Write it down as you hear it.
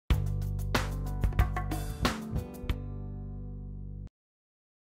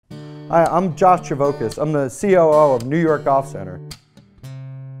Hi, I'm Josh Trevokis. I'm the COO of New York Golf Center.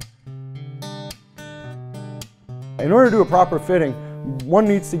 In order to do a proper fitting, one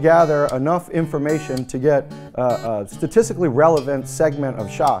needs to gather enough information to get a statistically relevant segment of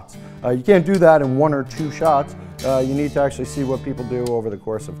shots. You can't do that in one or two shots. You need to actually see what people do over the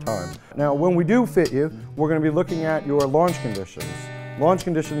course of time. Now, when we do fit you, we're going to be looking at your launch conditions. Launch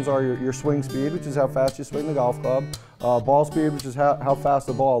conditions are your swing speed, which is how fast you swing the golf club, ball speed, which is how fast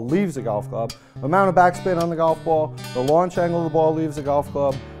the ball leaves the golf club, amount of backspin on the golf ball, the launch angle the ball leaves the golf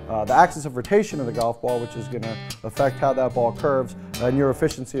club, the axis of rotation of the golf ball, which is going to affect how that ball curves, and your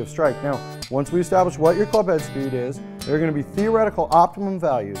efficiency of strike. Now, once we establish what your club head speed is, there are going to be theoretical optimum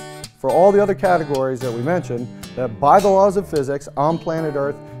values for all the other categories that we mentioned that by the laws of physics on planet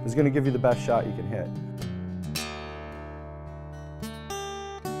Earth is going to give you the best shot you can hit.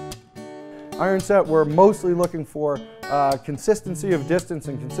 Iron set, we're mostly looking for consistency of distance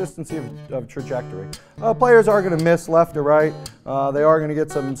and consistency of trajectory. Players are going to miss left or right. They are going to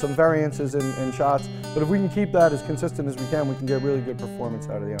get some variances in shots, but if we can keep that as consistent as we can get really good performance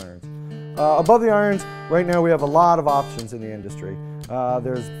out of the irons. Above the irons, right now we have a lot of options in the industry.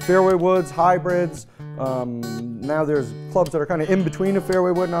 There's fairway woods, hybrids. Now there's clubs that are kind of in between a fairway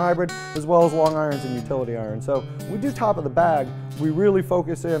wood and a hybrid, as well as long irons and utility irons. So when we do top of the bag, we really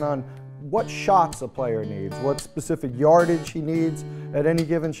focus in on what shots a player needs, what specific yardage he needs at any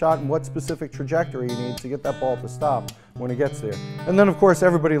given shot, and what specific trajectory he needs to get that ball to stop when he gets there. And then of course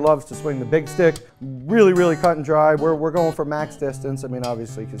everybody loves to swing the big stick, really cut and dry. We're going for max distance. I mean,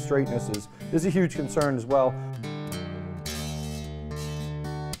 obviously, because straightness is a huge concern as well.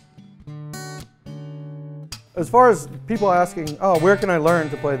 As far as people asking, oh, where can I learn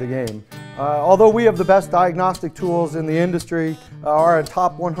to play the game? Although we have the best diagnostic tools in the industry, are a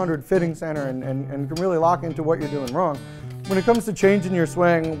top 100 fitting center and can really lock into what you're doing wrong, when it comes to changing your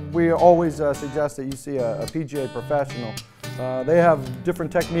swing, we always suggest that you see a PGA professional. They have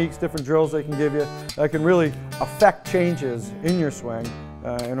different techniques, different drills they can give you that can really affect changes in your swing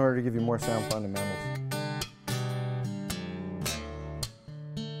in order to give you more sound fundamentals.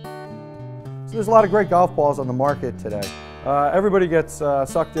 So there's a lot of great golf balls on the market today. Everybody gets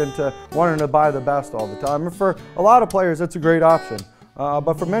sucked into wanting to buy the best all the time. And for a lot of players, that's a great option.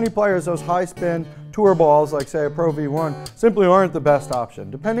 But for many players, those high spin tour balls, like say a Pro V1, simply aren't the best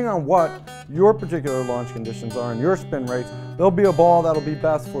option. Depending on what your particular launch conditions are and your spin rates, there'll be a ball that'll be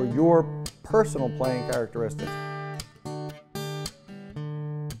best for your personal playing characteristics.